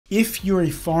If you're a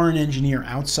foreign engineer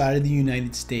outside of the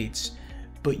United States,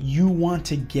 but you want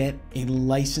to get a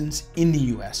license in the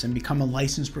US and become a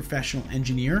licensed professional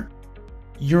engineer,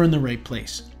 you're in the right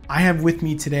place. I have with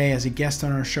me today as a guest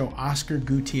on our show, Oscar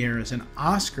Gutierrez, and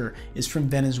Oscar is from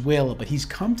Venezuela, but he's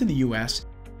come to the US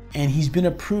and he's been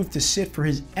approved to sit for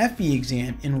his FE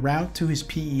exam en route to his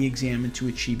PE exam and to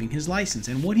achieving his license.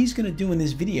 And what he's going to do in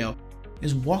this video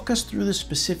is walk us through the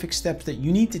specific steps that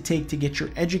you need to take to get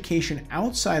your education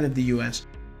outside of the US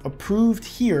approved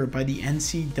here by the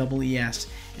NCEES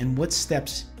and what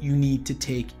steps you need to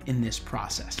take in this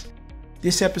process.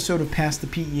 This episode of Pass the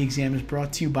PE Exam is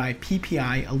brought to you by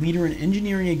PPI, a leader in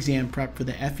engineering exam prep for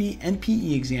the FE and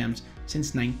PE exams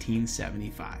since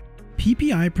 1975.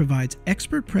 PPI provides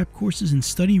expert prep courses and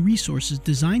study resources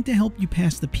designed to help you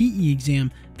pass the PE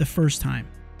exam the first time.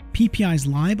 PPI's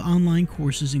live online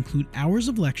courses include hours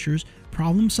of lectures,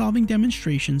 problem-solving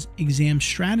demonstrations, exam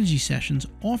strategy sessions,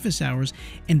 office hours,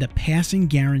 and a passing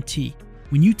guarantee.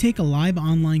 When you take a live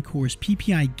online course,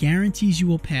 PPI guarantees you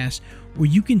will pass, or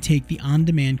you can take the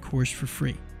on-demand course for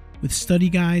free. With study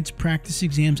guides, practice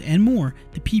exams, and more,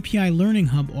 the PPI Learning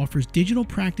Hub offers digital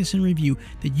practice and review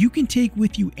that you can take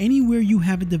with you anywhere you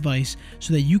have a device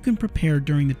so that you can prepare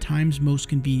during the times most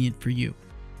convenient for you.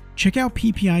 Check out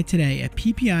PPI today at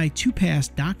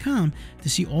ppi2pass.com to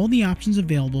see all the options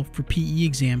available for PE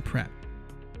exam prep.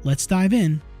 Let's dive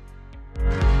in.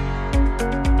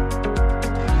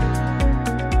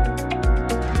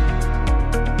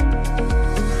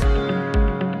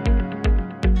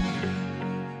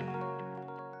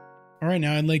 All right,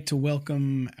 now I'd like to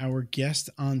welcome our guest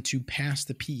on to Pass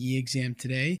the PE exam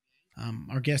today.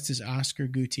 Our guest is Oscar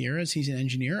Gutierrez. He's an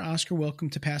engineer. Oscar, welcome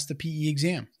to Pass the PE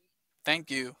exam.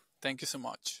 Thank you. Thank you so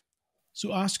much.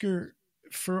 So, Oscar,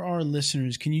 for our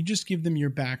listeners, can you just give them your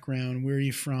background? Where are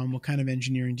you from? What kind of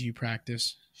engineering do you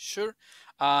practice? Sure.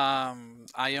 I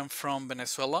am from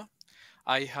Venezuela.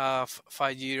 I have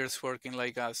 5 years working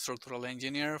like a structural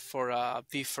engineer for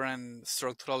different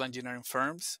structural engineering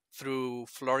firms through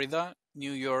Florida,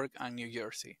 New York, and New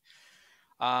Jersey.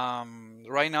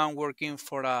 Right now I'm working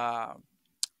for a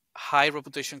high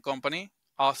reputation company,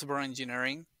 Osborne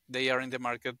Engineering. They are in the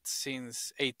market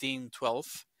since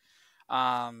 1812.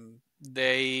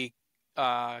 They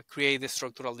create the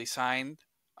structural design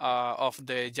of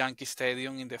the Yankee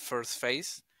Stadium in the first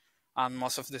phase and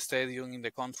most of the stadium in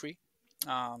the country.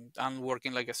 I'm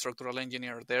working like a structural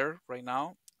engineer there right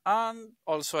now. And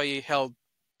also I help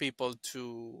people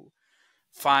to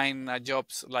find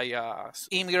jobs like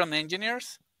immigrant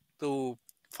engineers to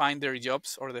find their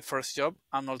jobs or the first job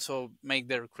and also make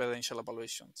their credential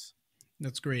evaluations.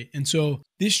 That's great. And so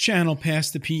this channel, Pass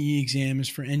the PE exam, is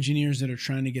for engineers that are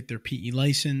trying to get their PE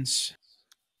license.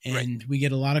 And right. We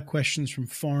get a lot of questions from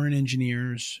foreign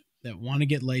engineers that want to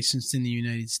get licensed in the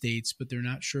United States, but they're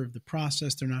not sure of the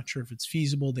process. They're not sure if it's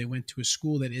feasible. They went to a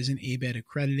school that isn't ABET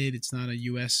accredited. It's not a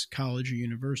U.S. college or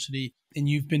university. And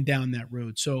you've been down that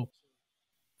road. So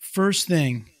first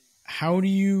thing, how do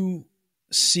you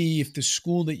see if the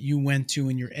school that you went to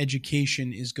in your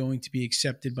education is going to be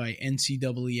accepted by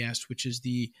NCEES, which is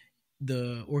the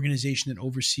organization that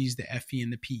oversees the FE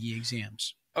and the PE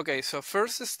exams? Okay, so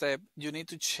first step, you need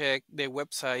to check the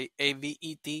website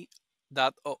avet.org.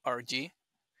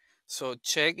 So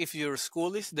check if your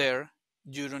school is there.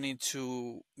 You don't need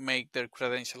to make their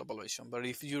credential evaluation. But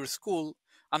if your school,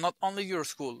 and not only your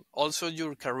school, also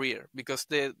your career, because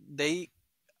they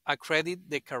accredit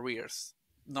the careers,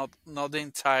 not the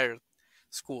entire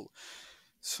school.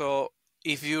 So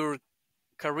if your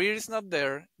career is not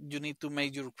there, you need to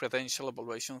make your credential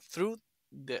evaluation through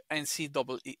the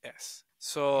NCEES.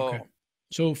 Okay.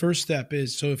 So first step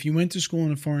is, so if you went to school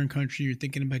in a foreign country, you're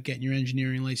thinking about getting your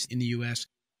engineering license in the U.S.,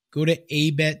 go to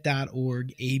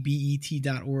abet.org,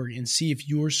 abet.org, and see if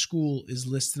your school is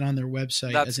listed on their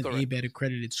website as an ABET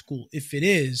accredited school. If it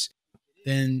is,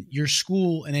 then your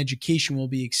school and education will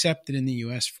be accepted in the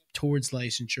U.S. towards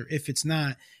licensure. If it's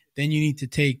not, then you need to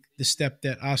take the step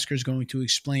that Oscar is going to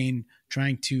explain,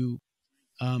 trying to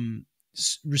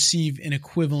receive an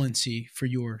equivalency for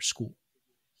your school.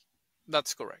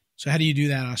 That's correct. So how do you do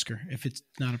that, Oscar, if it's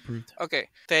not approved? Okay.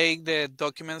 Take the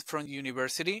documents from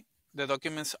university. The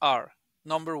documents are,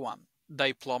 number 1,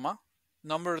 diploma.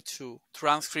 Number 2,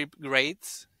 transcript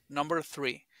grades. Number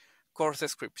 3, course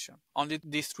description. Only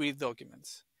these 3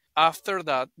 documents. After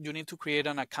that, you need to create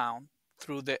an account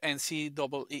through the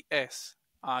NCEES.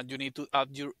 You need to add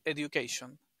your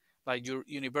education, like your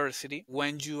university,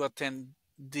 when you attend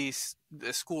the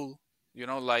school,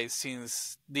 like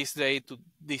since this date to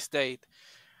this date.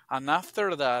 And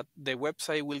after that, the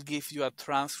website will give you a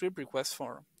transcript request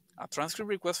form. A transcript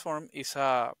request form is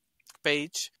a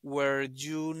page where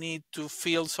you need to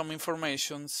fill some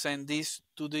information, send this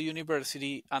to the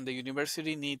university, and the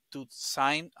university need to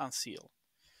sign and seal.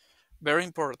 Very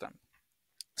important.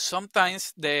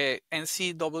 Sometimes the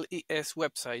NCEES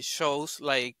website shows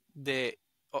like the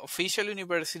official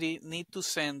university need to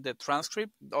send the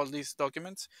transcript, all these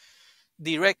documents,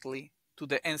 directly to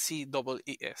the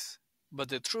NCEES. But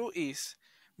the truth is,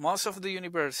 most of the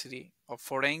university or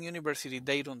foreign university,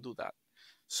 they don't do that.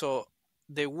 So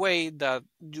the way that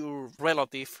your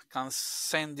relative can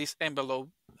send this envelope,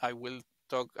 I will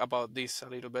talk about this a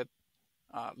little bit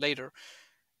later,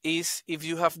 is if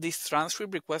you have this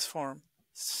transcript request form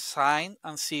signed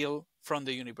and sealed from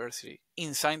the university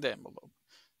inside the envelope.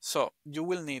 So you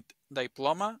will need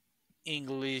diploma,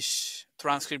 English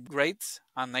transcript grades,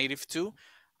 and native 2,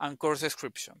 and course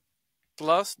description,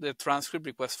 plus the transcript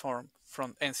request form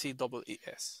from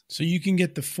NCEES. So you can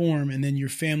get the form and then your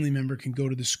family member can go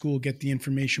to the school, get the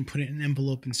information, put it in an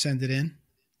envelope and send it in?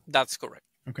 That's correct.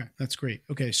 Okay, that's great.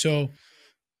 Okay, so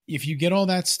if you get all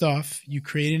that stuff, you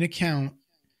create an account,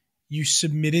 you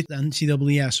submit it to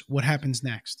NCEES, what happens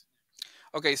next?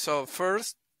 Okay, so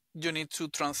first you need to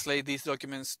translate these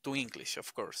documents to English,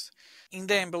 of course. In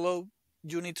the envelope,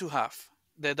 you need to have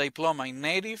the diploma in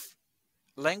native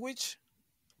language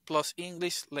plus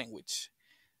English language,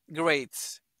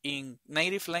 grades in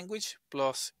native language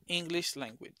plus English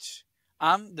language,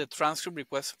 and the transcript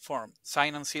request form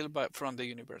signed and sealed from the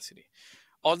university.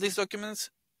 All these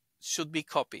documents should be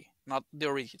copied, not the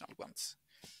original ones.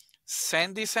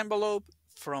 Send this envelope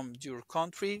from your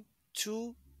country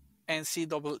to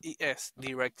NCEES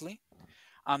directly.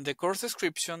 And the course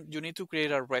description, you need to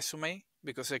create a resume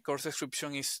because the course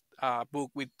description is a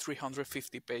book with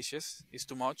 350 pages. It's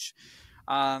too much.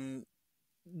 And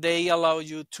they allow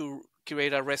you to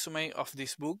create a resume of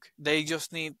this book. They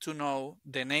just need to know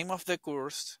the name of the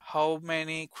course, how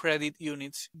many credit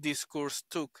units this course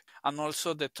took, and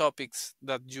also the topics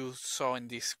that you saw in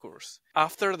this course.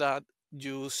 After that,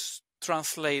 you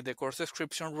translate the course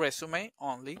description resume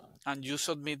only, and you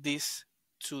submit this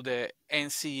to the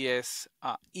NCEES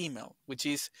email, which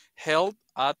is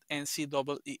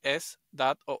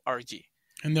help@ncees.org.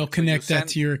 And they'll connect that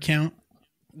to your account?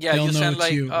 Yeah, they'll you know send it's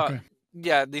like, you. Okay.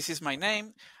 yeah, this is my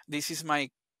name, this is my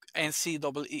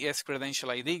NCEES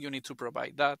credential ID, you need to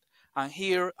provide that. And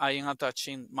here I am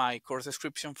attaching my course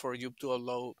description for you to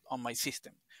upload on my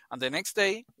system. And the next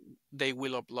day, they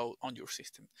will upload on your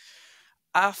system.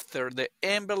 After the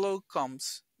envelope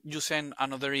comes, you send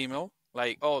another email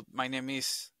like, oh, my name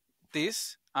is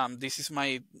this, this is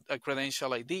my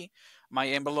credential ID, my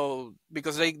envelope,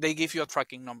 because they give you a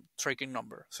tracking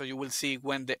number. So you will see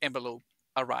when the envelope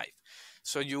arrived.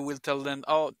 So you will tell them,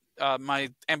 oh, my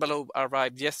envelope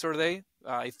arrived yesterday.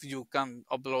 If you can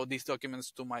upload these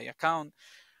documents to my account.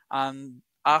 And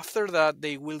after that,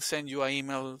 they will send you an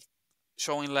email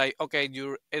showing like, okay,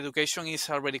 your education is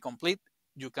already complete.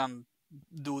 You can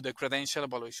do the credential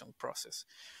evaluation process.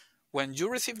 When you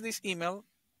receive this email,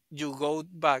 you go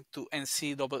back to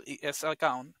NCEES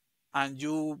account and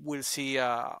you will see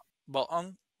a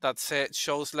button that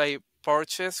shows like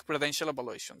purchase credential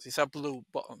evaluations. It's a blue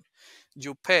button.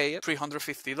 You pay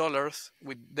 $350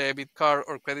 with debit card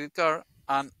or credit card,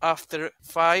 and after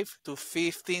 5 to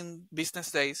 15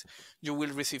 business days, you will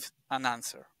receive an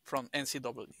answer from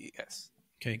NCEES.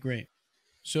 Okay, great.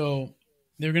 So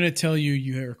they're going to tell you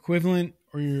you're equivalent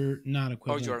or you're not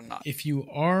equivalent. Or you're not. If you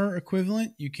are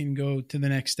equivalent, you can go to the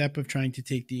next step of trying to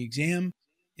take the exam.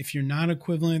 If you're not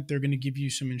equivalent, they're going to give you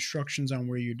some instructions on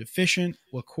where you're deficient,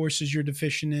 what courses you're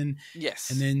deficient in. Yes.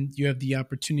 And then you have the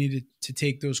opportunity to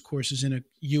take those courses in a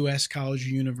U.S. college or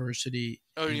university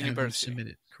or and university. have them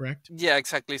submitted, correct? Yeah,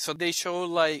 exactly. So they show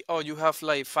like, oh, you have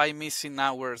like 5 missing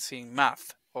hours in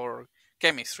math or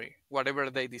chemistry,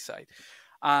 whatever they decide.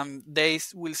 They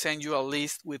will send you a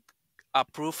list with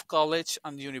approved college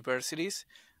and universities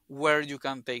where you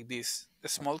can take this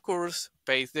small course,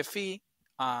 pay the fee,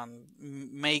 and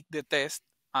make the test.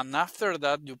 And after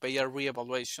that, you pay a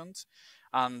reevaluations,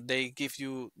 and they give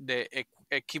you the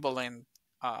equivalent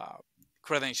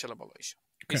credential evaluation.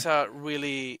 Okay. It's a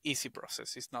really easy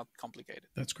process. It's not complicated.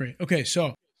 That's great. Okay,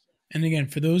 so, and again,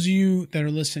 for those of you that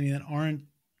are listening that aren't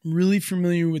really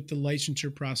familiar with the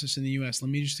licensure process in the U.S.,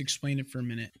 let me just explain it for a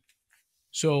minute.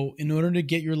 So in order to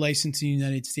get your license in the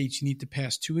United States, you need to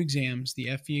pass 2 exams,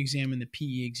 the FE exam and the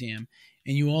PE exam.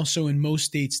 And you also, in most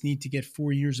states, need to get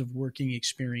 4 years of working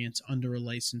experience under a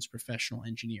licensed professional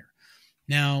engineer.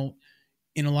 Now,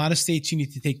 in a lot of states, you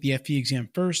need to take the FE exam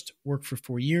first, work for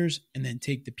 4 years, and then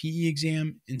take the PE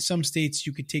exam. In some states,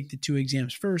 you could take the 2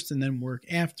 exams first and then work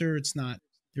after.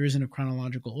 There isn't a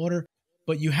chronological order.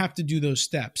 but you have to do those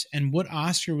steps. And what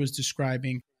Oscar was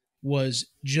describing was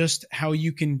just how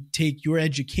you can take your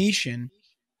education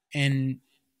and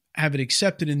have it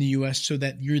accepted in the US so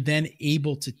that you're then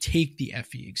able to take the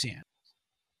FE exam.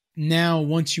 Now,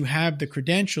 once you have the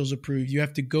credentials approved, you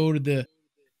have to go to the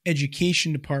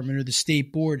education department or the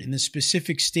state board in the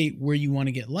specific state where you want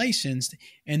to get licensed,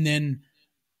 and then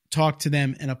talk to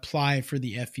them and apply for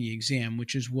the FE exam,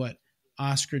 which is what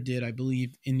Oscar did, I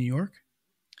believe, in New York.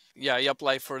 Yeah, I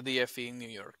applied for the FE in New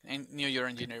York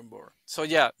Engineering Board. So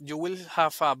yeah, you will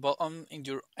have a button in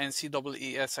your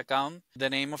NCEES account. The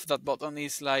name of that button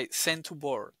is like send to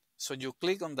board. So you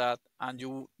click on that and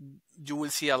you will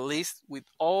see a list with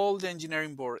all the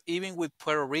engineering board, even with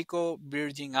Puerto Rico,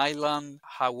 Virgin Island,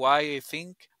 Hawaii, I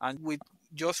think. And with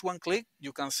just one click,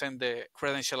 you can send the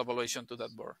credential evaluation to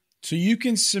that board. So you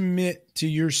can submit to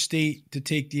your state to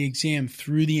take the exam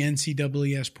through the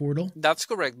NCEES portal? That's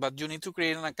correct, but you need to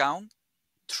create an account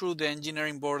through the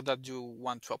engineering board that you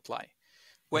want to apply.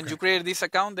 When you create this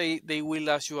account, they will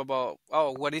ask you about,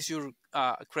 what is your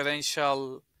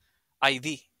credential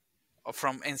ID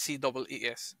from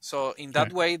NCEES. So in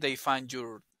that way, they find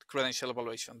your credential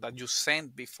evaluation that you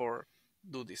sent before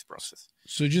do this process.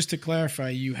 So just to clarify,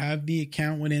 you have the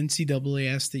account with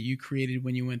NCEES that you created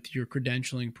when you went through your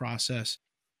credentialing process.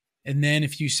 And then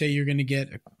if you say you're going to get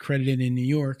accredited in New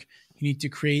York, you need to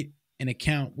create an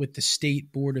account with the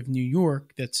State Board of New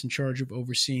York that's in charge of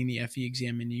overseeing the FE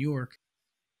exam in New York.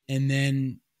 And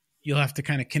then you'll have to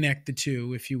kind of connect the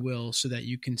two, if you will, so that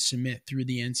you can submit through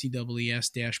the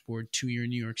NCEES dashboard to your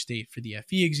New York State for the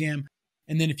FE exam.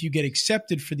 And then if you get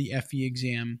accepted for the FE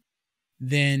exam,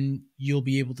 then you'll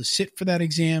be able to sit for that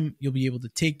exam. You'll be able to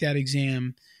take that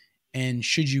exam. And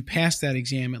should you pass that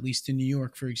exam, at least in New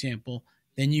York, for example,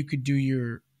 then you could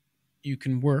you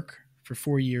can work for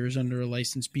 4 years under a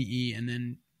licensed PE and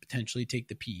then potentially take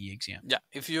the PE exam. Yeah.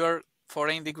 If your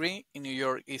foreign degree in New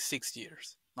York is 6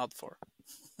 years, not 4.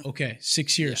 Okay.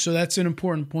 6 years. Yeah. So that's an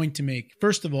important point to make.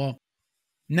 First of all,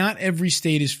 not every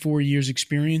state is 4 years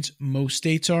experience. Most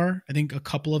states are. I think a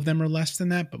couple of them are less than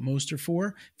that, but most are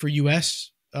 4 for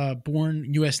U.S.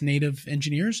 Born U.S. native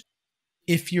engineers.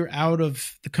 If you're out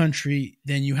of the country,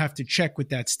 then you have to check with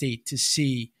that state to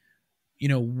see,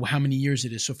 how many years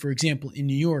it is. So for example, in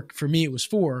New York, for me, it was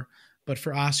 4, but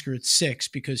for Oscar, it's 6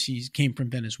 because he came from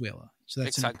Venezuela. So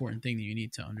that's an important thing that you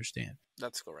need to understand.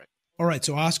 That's correct. All right,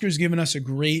 so Oscar's given us a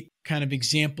great kind of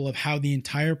example of how the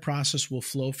entire process will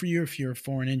flow for you if you're a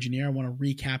foreign engineer. I want to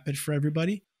recap it for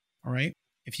everybody. All right,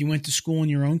 if you went to school in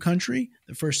your own country,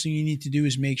 the first thing you need to do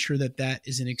is make sure that that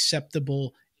is an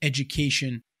acceptable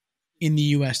education in the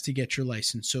U.S. to get your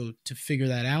license. So to figure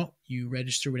that out, you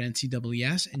register with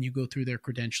NCEES and you go through their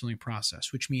credentialing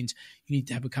process, which means you need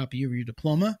to have a copy of your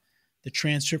diploma, the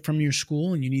transcript from your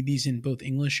school, and you need these in both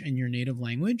English and your native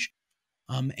language.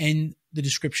 And the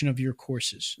description of your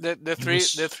courses. The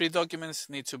three documents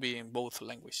need to be in both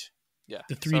language. Yeah.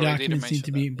 The 3 documents need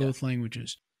to be in both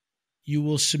languages. You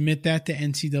will submit that to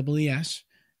NCEES.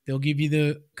 They'll give you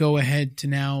the go ahead to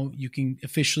now you can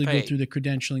officially go through the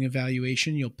credentialing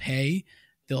evaluation. You'll pay.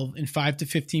 In 5 to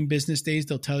 15 business days,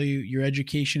 they'll tell you your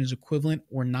education is equivalent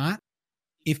or not.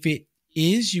 If it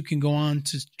is, you can go on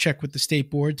to check with the state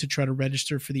board to try to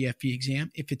register for the FE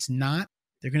exam. If it's not,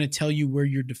 they're going to tell you where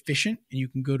you're deficient, and you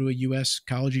can go to a U.S.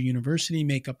 college or university,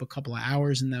 make up a couple of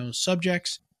hours in those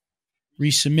subjects,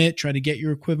 resubmit, try to get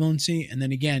your equivalency, and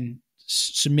then again,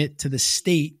 submit to the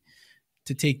state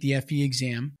to take the FE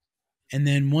exam. And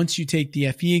then once you take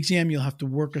the FE exam, you'll have to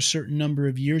work a certain number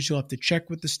of years. You'll have to check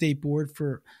with the state board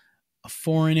for a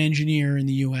foreign engineer in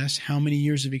the U.S., how many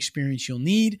years of experience you'll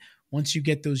need. Once you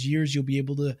get those years, you'll be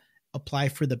able to apply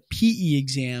for the PE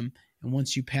exam. And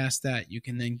once you pass that, you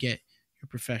can then get your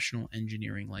professional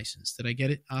engineering license. Did I get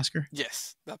it, Oscar?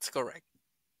 Yes, that's correct.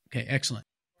 Okay, excellent.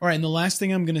 All right, and the last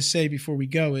thing I'm going to say before we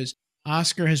go is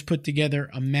Oscar has put together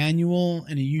a manual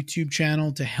and a YouTube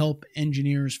channel to help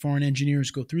engineers, foreign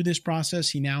engineers, go through this process.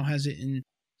 He now has it in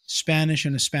Spanish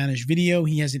and a Spanish video.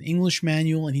 He has an English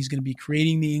manual, and he's going to be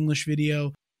creating the English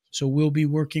video. So we'll be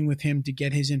working with him to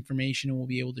get his information, and we'll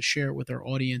be able to share it with our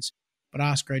audience. But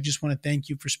Oscar, I just want to thank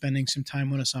you for spending some time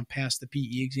with us on Pass the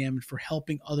PE exam and for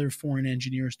helping other foreign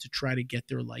engineers to try to get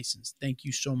their license. Thank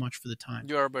you so much for the time.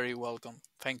 You are very welcome.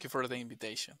 Thank you for the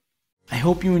invitation. I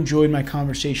hope you enjoyed my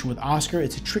conversation with Oscar.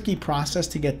 It's a tricky process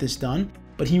to get this done,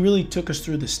 but he really took us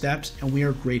through the steps, and we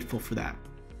are grateful for that.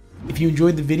 If you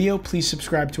enjoyed the video, please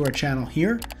subscribe to our channel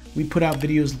here. We put out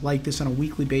videos like this on a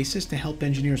weekly basis to help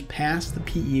engineers pass the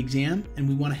PE exam, and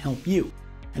we want to help you.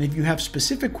 And if you have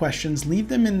specific questions, leave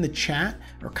them in the chat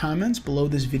or comments below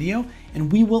this video,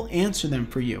 and we will answer them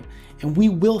for you. And we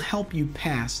will help you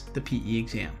pass the PE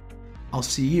exam. I'll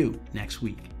see you next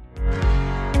week.